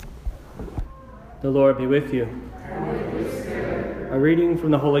The Lord be with you. And with your spirit. A reading from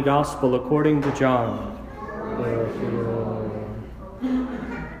the Holy Gospel according to John.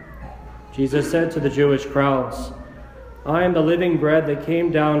 Jesus said to the Jewish crowds, "I am the living bread that came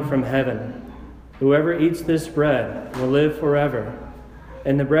down from heaven. Whoever eats this bread will live forever.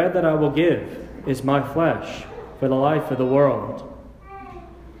 And the bread that I will give is my flesh for the life of the world."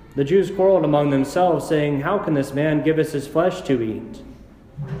 The Jews quarreled among themselves, saying, "How can this man give us his flesh to eat?"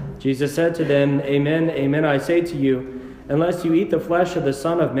 Jesus said to them, "Amen, amen, I say to you, unless you eat the flesh of the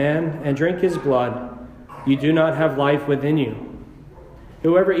Son of Man and drink his blood, you do not have life within you.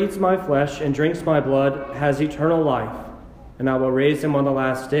 Whoever eats my flesh and drinks my blood has eternal life, and I will raise him on the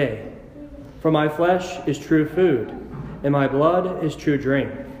last day. For my flesh is true food, and my blood is true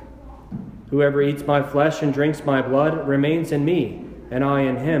drink. Whoever eats my flesh and drinks my blood remains in me, and I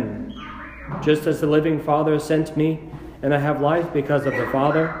in him. Just as the living Father sent me, and I have life because of the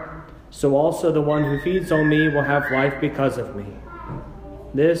Father, so also the one who feeds on me will have life because of me.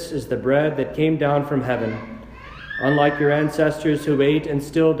 This is the bread that came down from heaven. Unlike your ancestors who ate and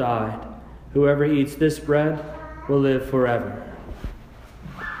still died, whoever eats this bread will live forever."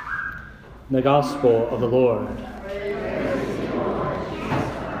 The Gospel of the Lord.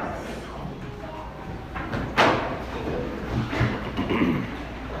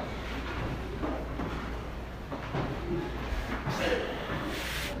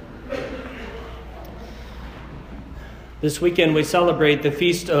 This weekend we celebrate the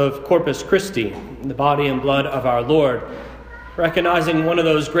feast of Corpus Christi, the body and blood of our Lord, recognizing one of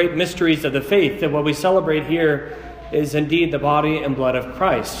those great mysteries of the faith, that what we celebrate here is indeed the body and blood of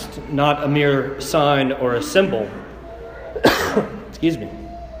Christ, not a mere sign or a symbol. Excuse me.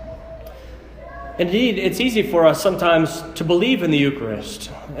 Indeed, it's easy for us sometimes to believe in the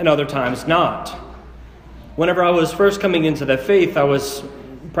Eucharist, and other times not. Whenever I was first coming into the faith, I was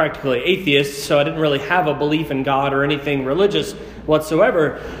practically atheist, so I didn't really have a belief in God or anything religious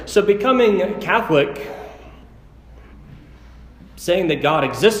whatsoever. So becoming Catholic, saying that God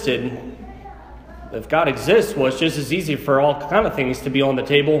existed, if God exists, well, it's just as easy for all kind of things to be on the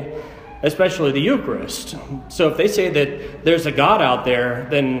table, especially the Eucharist. So if they say that there's a God out there,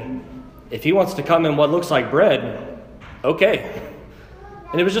 then if he wants to come in what looks like bread, okay.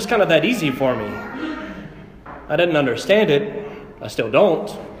 And it was just kind of that easy for me. I didn't understand it. I still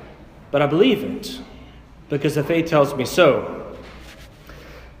don't, but I believe it because the faith tells me so.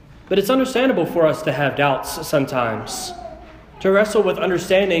 But it's understandable for us to have doubts sometimes, to wrestle with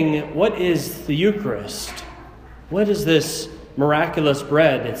understanding what is the Eucharist? What is this miraculous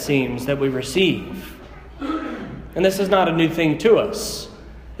bread, it seems, that we receive? And this is not a new thing to us.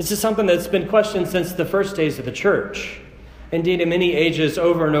 This is something that's been questioned since the first days of the church. Indeed, in many ages,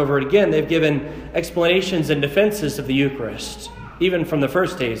 over and over again, they've given explanations and defenses of the Eucharist, even from the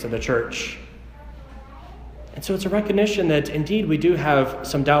first days of the church. And so it's a recognition that indeed we do have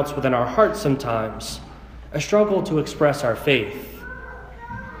some doubts within our hearts sometimes, a struggle to express our faith.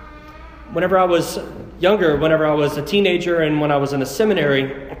 Whenever I was younger, whenever I was a teenager and when I was in a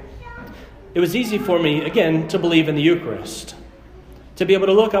seminary, it was easy for me, again, to believe in the Eucharist, to be able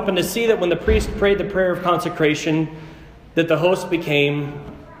to look up and to see that when the priest prayed the prayer of consecration, that the host became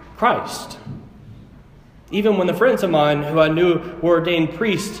Christ. Even when the friends of mine who I knew were ordained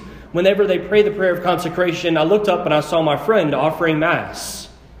priests, whenever they prayed the prayer of consecration, I looked up and I saw my friend offering Mass.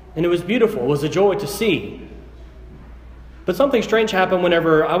 And it was beautiful. It was a joy to see. But something strange happened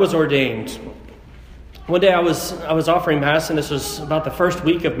whenever I was ordained. One day I was offering Mass, and this was about the first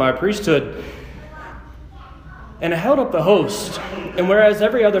week of my priesthood. And I held up the host. And whereas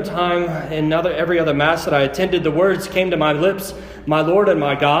every other time and every other Mass that I attended, the words came to my lips, "My Lord and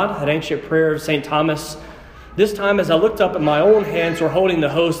my God," that ancient prayer of St. Thomas, this time, as I looked up and my own hands were holding the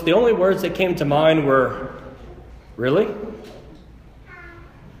host, the only words that came to mind were, "Really?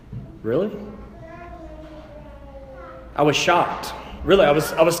 Really?" I was shocked. Really, I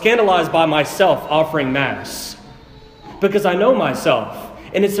was scandalized by myself offering Mass. Because I know myself.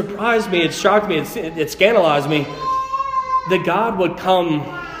 And it surprised me, it shocked me, it scandalized me that God would come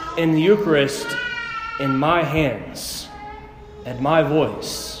in the Eucharist in my hands, at my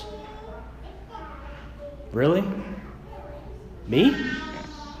voice. Really? Me?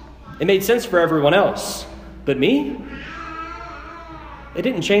 It made sense for everyone else, but me? It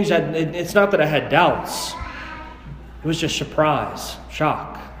didn't change that. It's not that I had doubts. It was just surprise,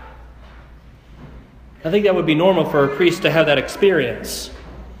 shock. I think that would be normal for a priest to have that experience.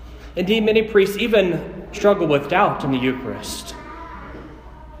 Indeed, many priests even struggle with doubt in the Eucharist.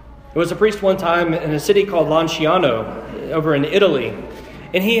 There was a priest one time in a city called Lanciano over in Italy,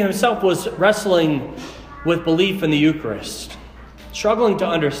 and he himself was wrestling with belief in the Eucharist, struggling to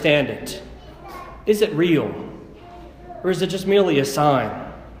understand it. Is it real? Or is it just merely a sign?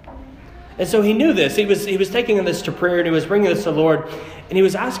 And so he knew this. He was taking this to prayer, and he was bringing this to the Lord, and he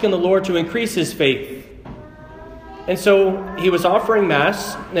was asking the Lord to increase his faith. And so he was offering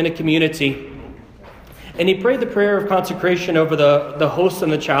Mass in a community, and he prayed the prayer of consecration over the host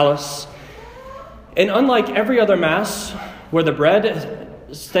and the chalice. And unlike every other Mass, where the bread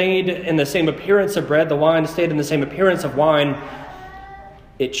stayed in the same appearance of bread, the wine stayed in the same appearance of wine,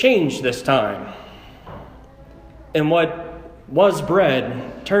 it changed this time. And what was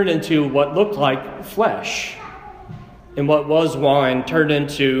bread turned into what looked like flesh, and what was wine turned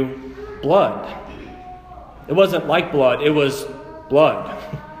into blood. It wasn't like blood, it was blood.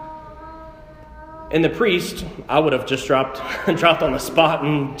 And the priest, I would have just dropped on the spot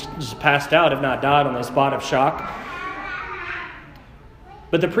and just passed out, if not died on the spot of shock.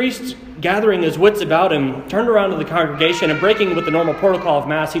 But the priest, gathering his wits about him, turned around to the congregation and breaking with the normal protocol of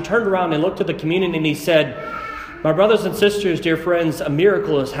Mass, he turned around and looked at the community and he said, "My brothers and sisters, dear friends, a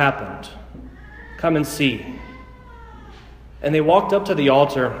miracle has happened. Come and see." And they walked up to the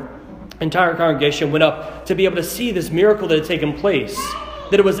altar. The entire congregation went up to be able to see this miracle that had taken place.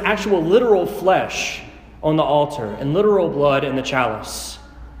 That it was actual literal flesh on the altar and literal blood in the chalice.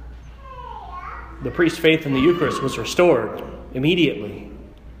 The priest's faith in the Eucharist was restored immediately.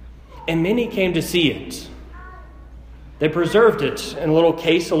 And many came to see it. They preserved it in a little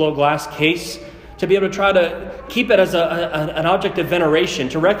case, a little glass case, to be able to try to keep it as an object of veneration,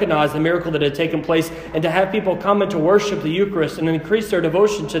 to recognize the miracle that had taken place, and to have people come and to worship the Eucharist and increase their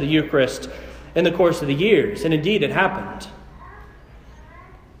devotion to the Eucharist in the course of the years. And indeed, it happened.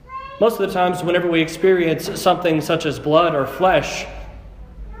 Most of the times, whenever we experience something such as blood or flesh,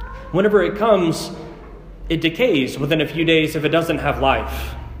 whenever it comes, it decays within a few days if it doesn't have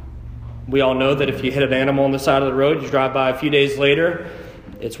life. We all know that if you hit an animal on the side of the road, you drive by a few days later,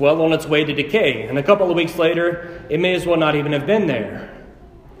 it's well on its way to decay. And a couple of weeks later, it may as well not even have been there.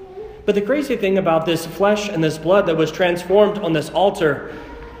 But the crazy thing about this flesh and this blood that was transformed on this altar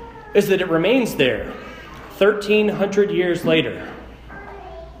is that it remains there 1,300 years later.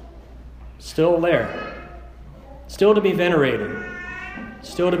 Still there. Still to be venerated.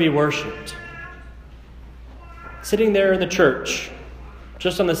 Still to be worshipped. Sitting there in the church,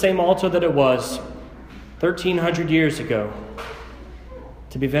 just on the same altar that it was 1,300 years ago,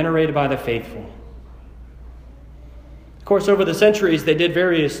 to be venerated by the faithful. Of course, over the centuries, they did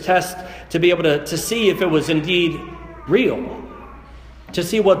various tests to be able to see if it was indeed real, to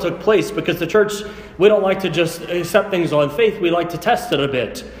see what took place, because the church, we don't like to just accept things on faith. We like to test it a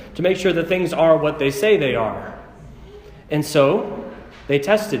bit to make sure that things are what they say they are. And so they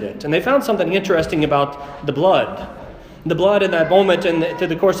tested it, and they found something interesting about the blood. The blood in that moment and through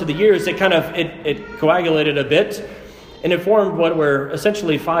the course of the years, it coagulated a bit, and it formed what were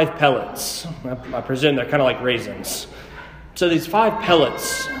essentially 5 pellets. I presume they're kind of like raisins. So these 5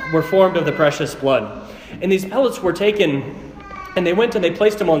 pellets were formed of the precious blood. And these pellets were taken, and they went and they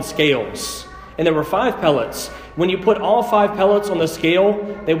placed them on scales. And there were 5 pellets. When you put all 5 pellets on the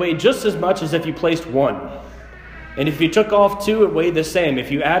scale, they weighed just as much as if you placed 1. And if you took off 2, it weighed the same.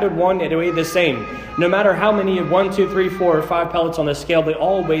 If you added 1, it weighed the same. No matter how many, 1, 2, 3, 4, or 5 pellets on the scale, they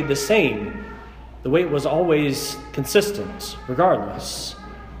all weighed the same. The weight was always consistent, regardless.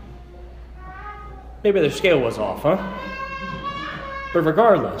 Maybe their scale was off, huh? But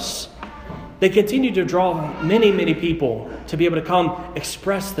regardless, they continued to draw many, many people to be able to come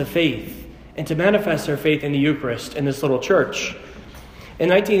express the faith and to manifest their faith in the Eucharist in this little church. In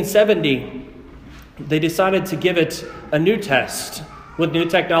 1970, they decided to give it a new test. With new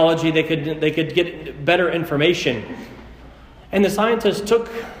technology, they could get better information. And the scientists took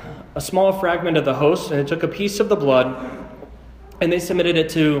a small fragment of the host, and they took a piece of the blood, and they submitted it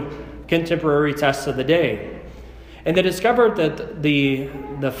to contemporary tests of the day. And they discovered that the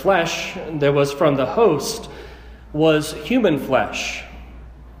flesh that was from the host was human flesh,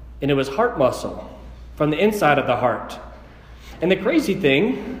 and it was heart muscle from the inside of the heart. And the crazy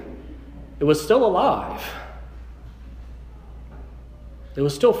thing, it was still alive. It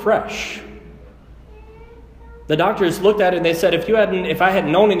was still fresh. The doctors looked at it and they said, if I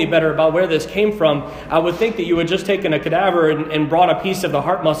hadn't known any better about where this came from, I would think that you had just taken a cadaver and brought a piece of the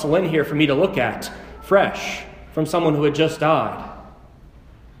heart muscle in here for me to look at, fresh, from someone who had just died.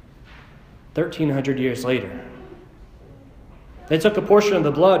 1,300 years later. They took a portion of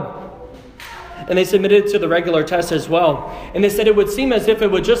the blood and they submitted it to the regular test as well. And they said it would seem as if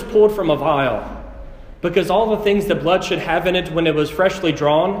it was just pulled from a vial, because all the things that blood should have in it when it was freshly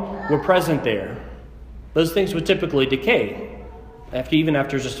drawn were present there. Those things would typically decay. Even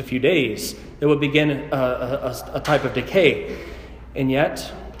after just a few days, there would begin a type of decay. And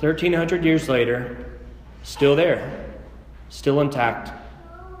yet, 1,300 years later, still there, still intact,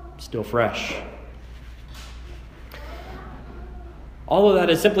 still fresh. All of that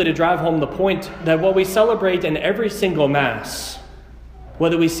is simply to drive home the point that what we celebrate in every single Mass,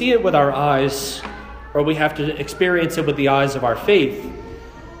 whether we see it with our eyes or we have to experience it with the eyes of our faith,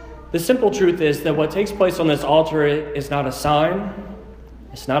 the simple truth is that what takes place on this altar is not a sign,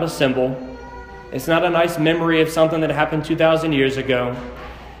 it's not a symbol, it's not a nice memory of something that happened 2,000 years ago.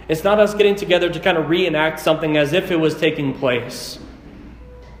 It's not us getting together to kind of reenact something as if it was taking place.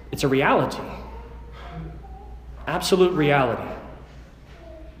 It's a reality. Absolute reality.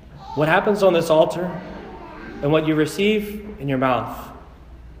 What happens on this altar and what you receive in your mouth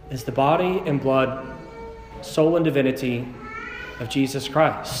is the body and blood, soul and divinity of Jesus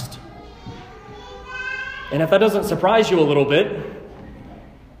Christ. And if that doesn't surprise you a little bit,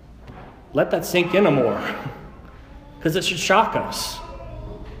 let that sink in a more, because it should shock us.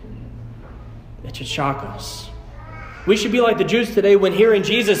 It should shock us. We should be like the Jews today when hearing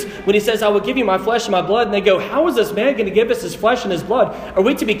Jesus, when he says, I will give you my flesh and my blood, and they go, how is this man going to give us his flesh and his blood? Are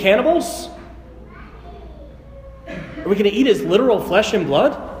we to be cannibals? Are we going to eat his literal flesh and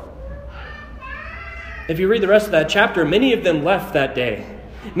blood? If you read the rest of that chapter, many of them left that day.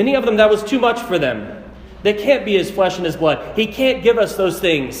 Many of them, that was too much for them. They can't be his flesh and his blood. He can't give us those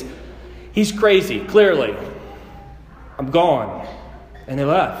things. He's crazy, clearly. I'm gone. And they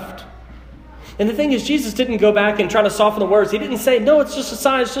left. And the thing is, Jesus didn't go back and try to soften the words. He didn't say, no, it's just a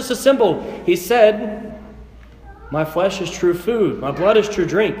sign, it's just a symbol. He said, my flesh is true food, my blood is true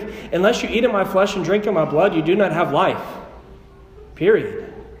drink. Unless you eat of my flesh and drink of my blood, you do not have life.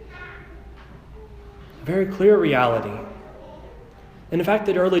 Period. A very clear reality. And in fact,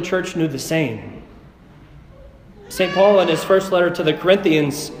 the early church knew the same. St. Paul, in his first letter to the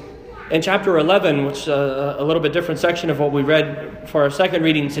Corinthians, in chapter 11, which is a little bit different section of what we read for our second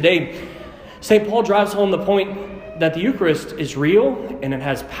reading today, St. Paul drives home the point that the Eucharist is real and it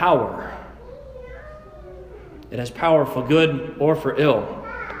has power. It has power for good or for ill.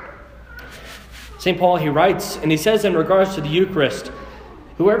 St. Paul, he writes, and he says in regards to the Eucharist,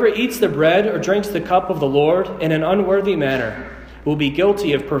 whoever eats the bread or drinks the cup of the Lord in an unworthy manner will be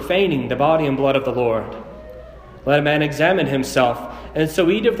guilty of profaning the body and blood of the Lord. Let a man examine himself, and so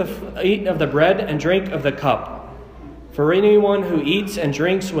eat of the bread and drink of the cup. For anyone who eats and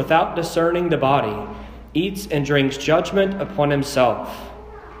drinks without discerning the body eats and drinks judgment upon himself.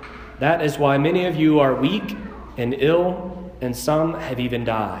 That is why many of you are weak and ill, and some have even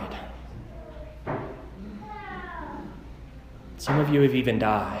died. Some of you have even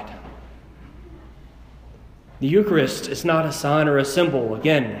died. The Eucharist is not a sign or a symbol,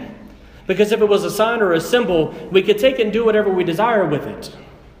 again, because if it was a sign or a symbol, we could take and do whatever we desire with it.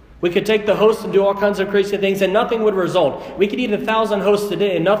 We could take the host and do all kinds of crazy things and nothing would result. We could eat 1,000 hosts a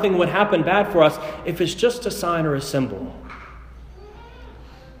day and nothing would happen bad for us if it's just a sign or a symbol.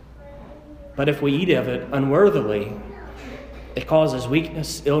 But if we eat of it unworthily, it causes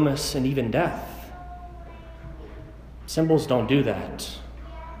weakness, illness, and even death. Symbols don't do that.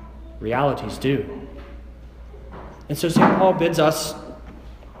 Realities do. And so St. Paul bids us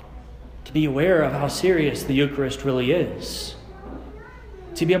to be aware of how serious the Eucharist really is.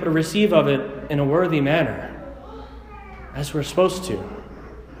 To be able to receive of it in a worthy manner, as we're supposed to.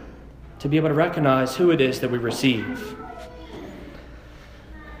 To be able to recognize who it is that we receive.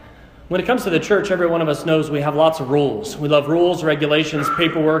 When it comes to the church, every one of us knows we have lots of rules. We love rules, regulations,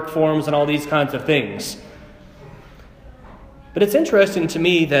 paperwork, forms, and all these kinds of things. But it's interesting to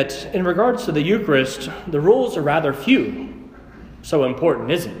me that in regards to the Eucharist, the rules are rather few. So important,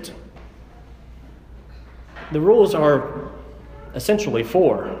 isn't it? The rules are essentially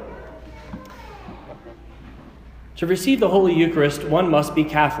 4. To receive the Holy Eucharist, one must be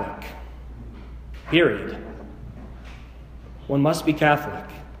Catholic. Period. One must be Catholic.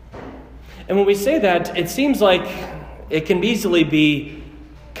 And when we say that, it seems like it can easily be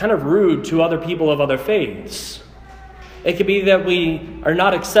kind of rude to other people of other faiths. It could be that we are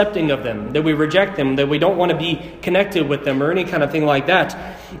not accepting of them, that we reject them, that we don't want to be connected with them or any kind of thing like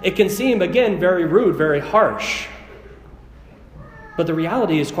that. It can seem, again, very rude, very harsh. But the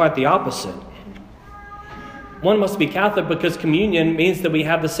reality is quite the opposite. One must be Catholic because communion means that we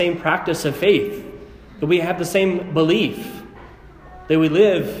have the same practice of faith, that we have the same belief, that we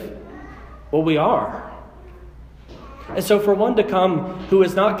live what we are. And so for one to come who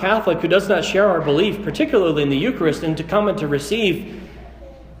is not Catholic, who does not share our belief, particularly in the Eucharist, and to come and to receive,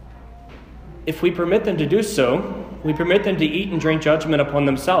 if we permit them to do so, we permit them to eat and drink judgment upon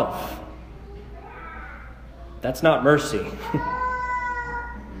themselves. That's not mercy.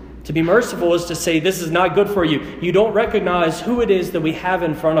 To be merciful is to say, this is not good for you. You don't recognize who it is that we have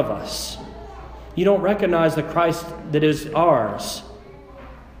in front of us. You don't recognize the Christ that is ours.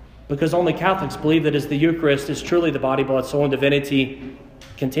 Because only Catholics believe that as the Eucharist is truly the body, blood, soul, and divinity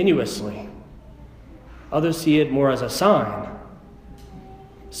continuously. Others see it more as a sign.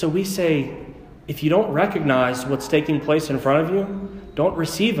 So we say, if you don't recognize what's taking place in front of you, don't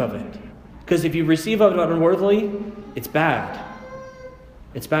receive of it. Because if you receive of it unworthily, it's bad.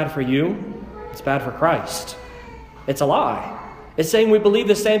 It's bad for you. It's bad for Christ. It's a lie. It's saying we believe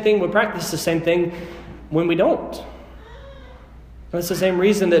the same thing, we practice the same thing when we don't. That's the same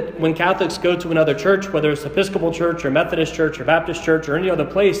reason that when Catholics go to another church, whether it's Episcopal Church or Methodist Church or Baptist Church or any other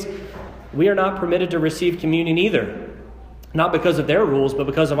place, we are not permitted to receive communion either. Not because of their rules, but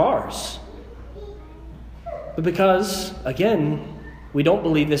because of ours. But because, again, we don't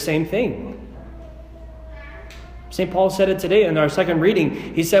believe the same thing. St. Paul said it today in our second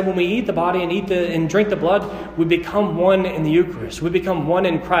reading. He said when we eat the body and drink the blood, we become one in the Eucharist. We become one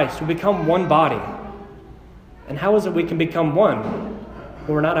in Christ. We become one body. And how is it we can become one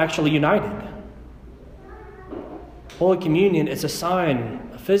when we're not actually united? Holy Communion is a sign,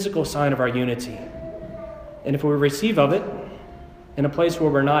 a physical sign of our unity. And if we receive of it in a place where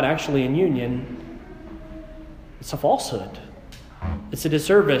we're not actually in union, it's a falsehood. It's a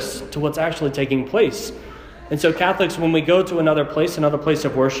disservice to what's actually taking place. And so Catholics, when we go to another place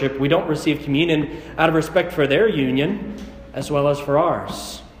of worship, we don't receive communion out of respect for their union as well as for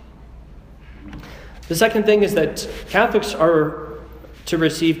ours. The second thing is that Catholics are to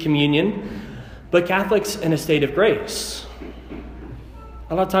receive communion, but Catholics in a state of grace.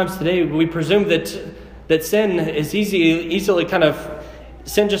 A lot of times today we presume that sin is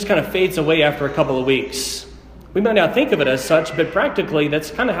sin just kind of fades away after a couple of weeks. We might not think of it as such, but practically that's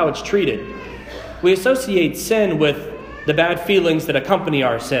kind of how it's treated. We associate sin with the bad feelings that accompany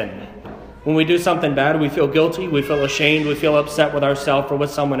our sin. When we do something bad, we feel guilty, we feel ashamed, we feel upset with ourselves or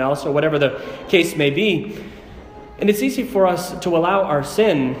with someone else or whatever the case may be. And it's easy for us to allow our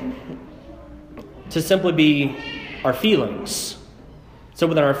sin to simply be our feelings. So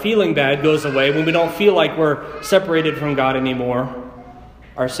when our feeling bad goes away, when we don't feel like we're separated from God anymore,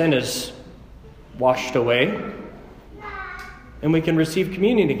 our sin is washed away and we can receive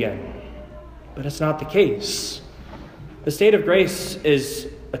communion again. But it's not the case. The state of grace is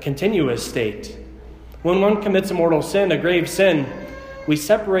a continuous state. When one commits a mortal sin, a grave sin, we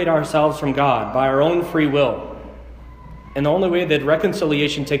separate ourselves from God by our own free will. And the only way that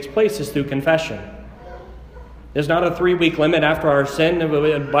reconciliation takes place is through confession. There's not a 3-week limit after our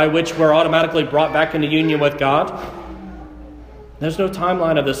sin by which we're automatically brought back into union with God. There's no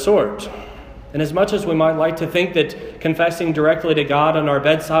timeline of the sort. And as much as we might like to think that confessing directly to God on our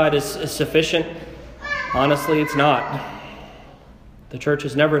bedside is sufficient, honestly, it's not. The Church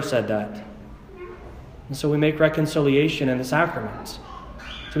has never said that. And so we make reconciliation in the sacrament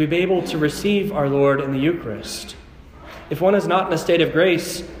to be able to receive our Lord in the Eucharist. If one is not in a state of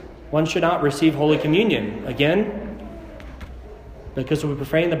grace, one should not receive Holy Communion. Again, because we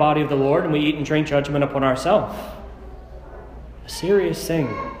profane the body of the Lord and we eat and drink judgment upon ourselves. A serious thing.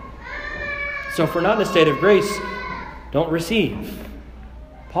 So if we're not in a state of grace, don't receive.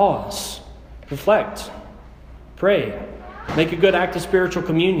 Pause. Reflect. Pray. Make a good act of spiritual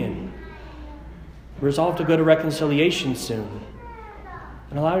communion. Resolve to go to reconciliation soon.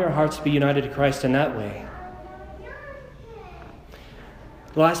 And allow your hearts to be united to Christ in that way.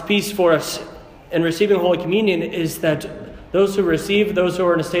 The last piece for us in receiving Holy Communion is that those who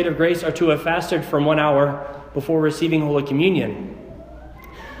are in a state of grace, are to have fasted for 1 hour before receiving Holy Communion.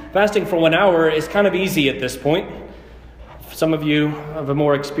 Fasting for 1 hour is kind of easy at this point. Some of you of a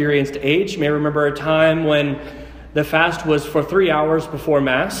more experienced age may remember a time when the fast was for 3 hours before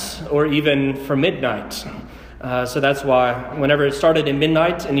Mass or even for midnight. So that's why whenever it started at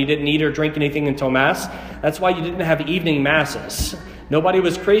midnight and you didn't eat or drink anything until Mass, that's why you didn't have evening Masses. Nobody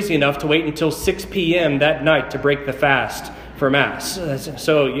was crazy enough to wait until 6 p.m. that night to break the fast for Mass.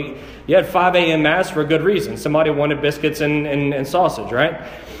 So you had 5 a.m. Mass for a good reason. Somebody wanted biscuits and sausage, right?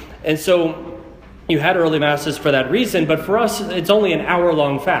 And so you had early Masses for that reason, but for us, it's only an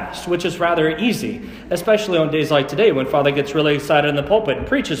hour-long fast, which is rather easy, especially on days like today when Father gets really excited in the pulpit and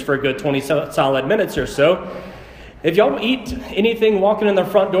preaches for a good 20 solid minutes or so. If y'all eat anything walking in the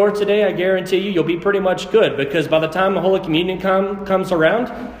front door today, I guarantee you'll be pretty much good, because by the time the Holy Communion comes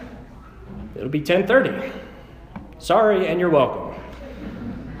around, it'll be 10:30. Sorry, and you're welcome.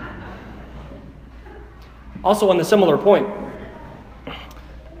 Also, on the similar point,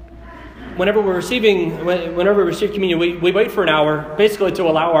 whenever we receive communion, we wait for an hour, basically to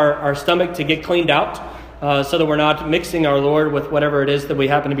allow our stomach to get cleaned out so that we're not mixing our Lord with whatever it is that we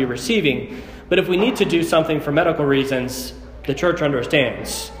happen to be receiving. But if we need to do something for medical reasons, the church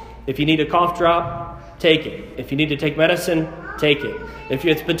understands. If you need a cough drop, take it. If you need to take medicine, take it. If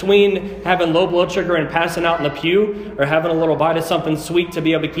it's between having low blood sugar and passing out in the pew, or having a little bite of something sweet to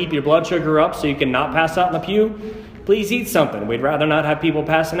be able to keep your blood sugar up so you can not pass out in the pew, please eat something. We'd rather not have people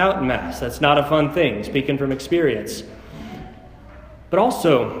passing out in Mass. That's not a fun thing, speaking from experience. But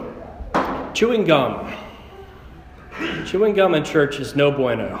also, chewing gum. Chewing gum in church is no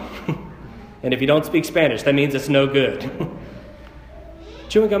bueno. And if you don't speak Spanish, that means it's no good.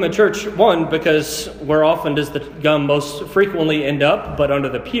 Chewing gum in church, one, because where often does the gum most frequently end up but under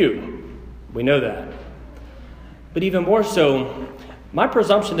the pew? We know that. But even more so, my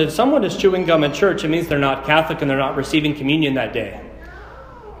presumption that if someone is chewing gum in church, it means they're not Catholic and they're not receiving communion that day.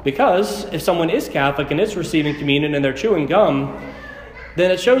 Because if someone is Catholic and is receiving communion and they're chewing gum,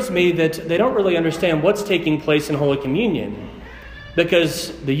 then it shows me that they don't really understand what's taking place in Holy Communion.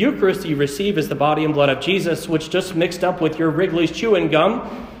 Because the Eucharist you receive is the body and blood of Jesus, which just mixed up with your Wrigley's chewing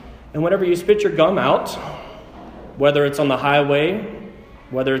gum. And whenever you spit your gum out, whether it's on the highway,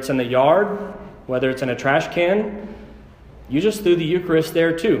 whether it's in the yard, whether it's in a trash can, you just threw the Eucharist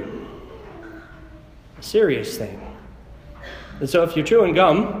there too. A serious thing. And so if you're chewing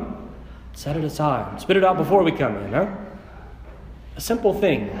gum, set it aside. Spit it out before we come in, huh? A simple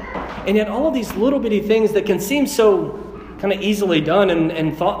thing. And yet all of these little bitty things that can seem so kind of easily done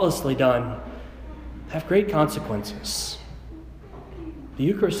and thoughtlessly done have great consequences. The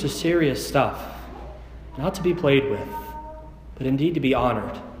Eucharist is serious stuff, not to be played with, but indeed to be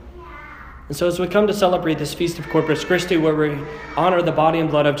honored. And so as we come to celebrate this Feast of Corpus Christi, where we honor the body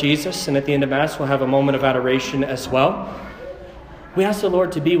and blood of Jesus, and at the end of Mass we'll have a moment of adoration as well, we ask the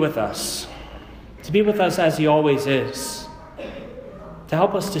Lord to be with us as He always is, to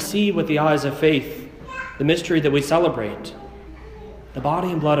help us to see with the eyes of faith the mystery that we celebrate, the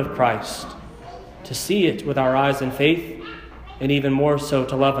body and blood of Christ, to see it with our eyes in faith, and even more so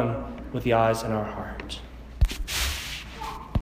to love Him with the eyes in our heart.